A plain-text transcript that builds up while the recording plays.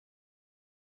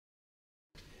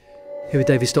Here with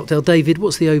David Stockdale. David,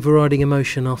 what's the overriding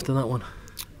emotion after that one?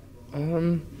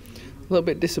 A little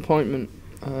bit disappointment,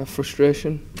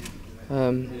 frustration.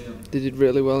 They did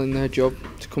really well in their job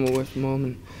to come away from home,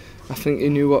 and I think they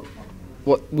knew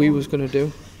what we was going to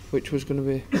do, which was going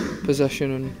to be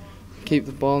possession and keep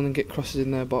the ball and get crosses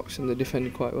in their box, and they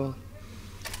defended quite well.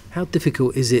 How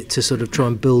difficult is it to sort of try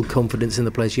and build confidence in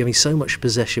the players? You're having so much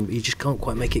possession, but you just can't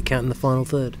quite make it count in the final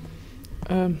third.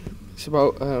 It's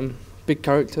about big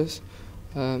characters,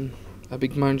 a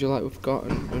big manager like we've got,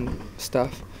 and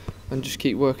staff, and just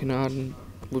keep working hard. And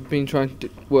we've been trying to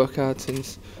work hard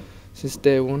since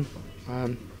day one.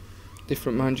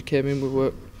 Different manager came in, we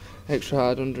worked extra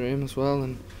hard under him as well,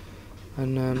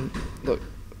 and look,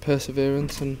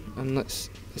 perseverance, and let's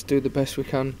do the best we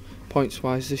can points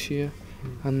wise this year,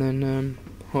 and then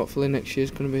hopefully next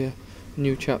year's going to be a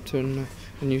new chapter and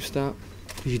a new start.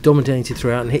 You dominated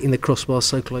throughout and hitting the crossbar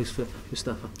so close for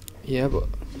Mustafa. Yeah, but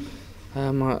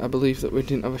I believe that we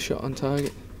didn't have a shot on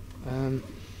target,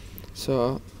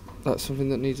 so that's something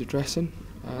that needs addressing,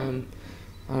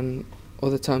 and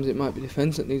other times it might be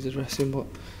defence that needs addressing, but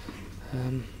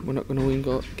we're not going to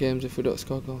win games if we don't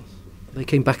score goals. They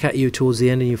came back at you towards the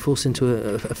end and you forced into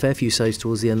a fair few saves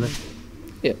towards the end then?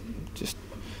 Yeah, just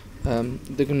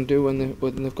they're going to do when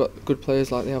they've got good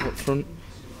players like they have up front.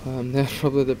 They're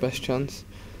probably the best chance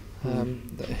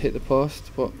that hit the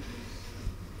post, but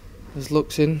there's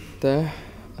looks in there,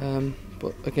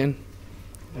 but again,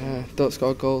 don't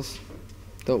score goals,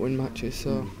 don't win matches,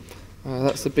 so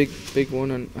that's the big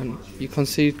one, and you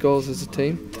concede goals as a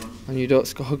team and you don't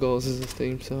score goals as a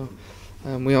team, so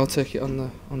we all take it on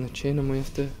the chin, and we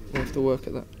have to work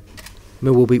at that.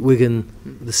 Millwall beat Wigan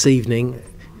this evening.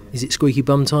 Is it squeaky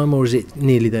bum time or is it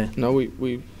nearly there? No,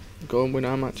 we go and win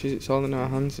our matches. It's all in our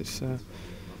hands. It's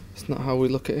not how we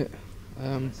look at it.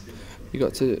 You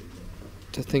got to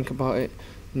think about it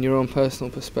in your own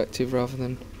personal perspective rather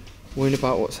than worrying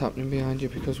about what's happening behind you,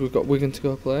 because we've got Wigan to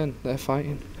go play and they're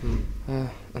fighting, and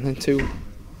then 2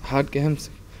 hard games.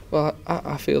 Well,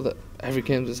 I feel that every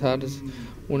game's as hard as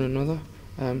one another,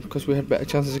 because we had better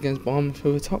chances against Bournemouth,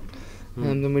 who were top,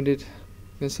 than we did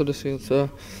against Huddersfield. So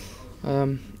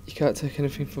you can't take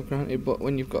anything for granted. But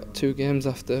when you've got 2 games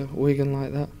after Wigan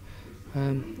like that,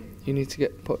 you need to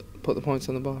put the points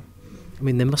on the board. I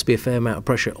mean, there must be a fair amount of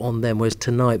pressure on them, whereas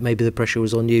tonight maybe the pressure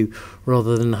was on you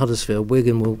rather than Huddersfield.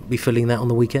 Wigan will be feeling that on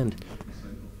the weekend.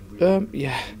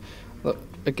 Yeah. Look,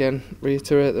 again,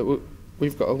 reiterate that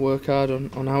we've got to work hard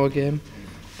on our game.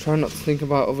 Try not to think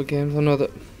about other games. I know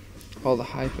that all the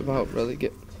hype about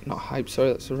not hype,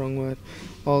 sorry, that's the wrong word.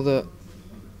 All the,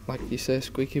 like you say,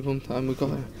 squeaky bum time, we've got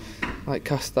to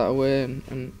cast that away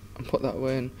and put that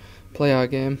away and play our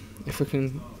game. If we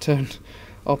can turn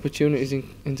opportunities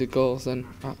into goals, then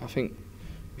I think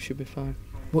we should be fine.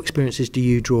 What experiences do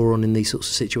you draw on in these sorts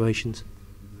of situations?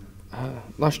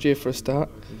 Last year, for a start,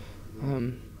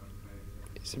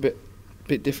 it's a bit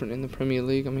different in the Premier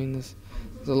League. I mean, there's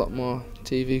a lot more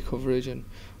TV coverage, and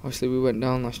obviously we went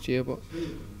down last year, but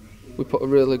we put a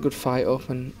really good fight up,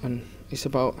 and it's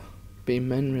about being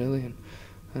men really,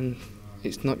 and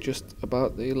it's not just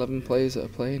about the 11 players that are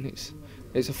playing.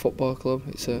 It's a football club.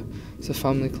 It's a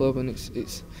family club, and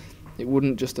it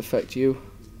wouldn't just affect you.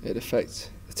 It affects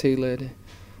the tea lady,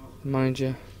 the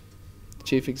manager, the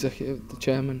chief executive, the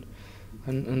chairman,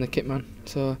 and the kit man.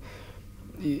 So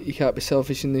you can't be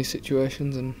selfish in these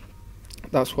situations, and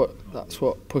that's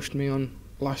what pushed me on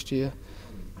last year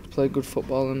to play good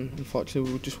football. And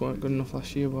unfortunately, we just weren't good enough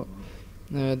last year. But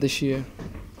this year,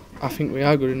 I think we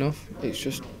are good enough. It's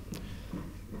just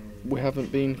we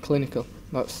haven't been clinical.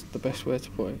 That's the best way to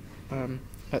put it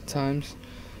at times.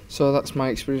 So that's my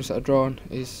experience that I draw on,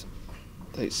 is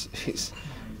that it's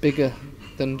bigger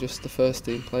than just the first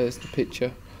team players, the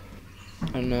picture,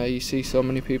 and you see so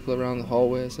many people around the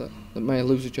hallways that may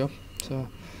lose a job. So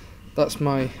that's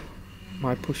my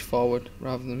push forward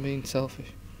rather than being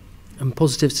selfish. And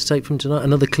positives to take from tonight,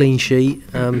 another clean sheet.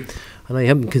 I know you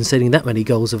haven't been conceding that many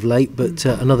goals of late, but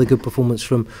another good performance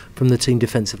from the team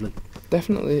defensively.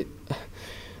 Definitely.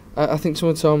 I think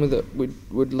someone told me that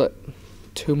we'd let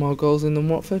 2 more goals in than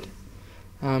Watford.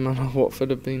 I know Watford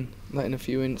have been letting a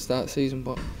few in to start the season,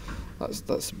 but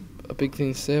that's a big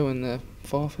thing to say when they're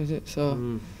 4th, is it?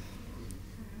 So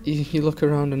you look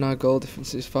around and our goal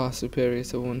difference is far superior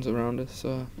to the ones around us.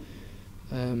 So,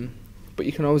 but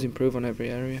you can always improve on every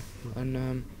area,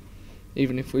 and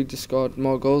even if we just scored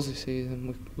more goals this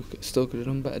season, we still could have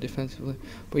done better defensively.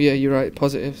 But yeah, you're right,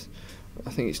 positives. I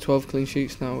think it's 12 clean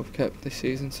sheets now we've kept this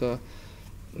season, so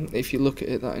if you look at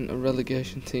it, that in a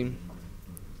relegation team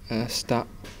stat,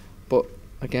 but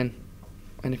again,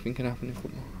 anything can happen in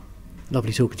football.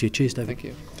 Lovely talking to you. Cheers, David. Thank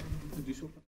you.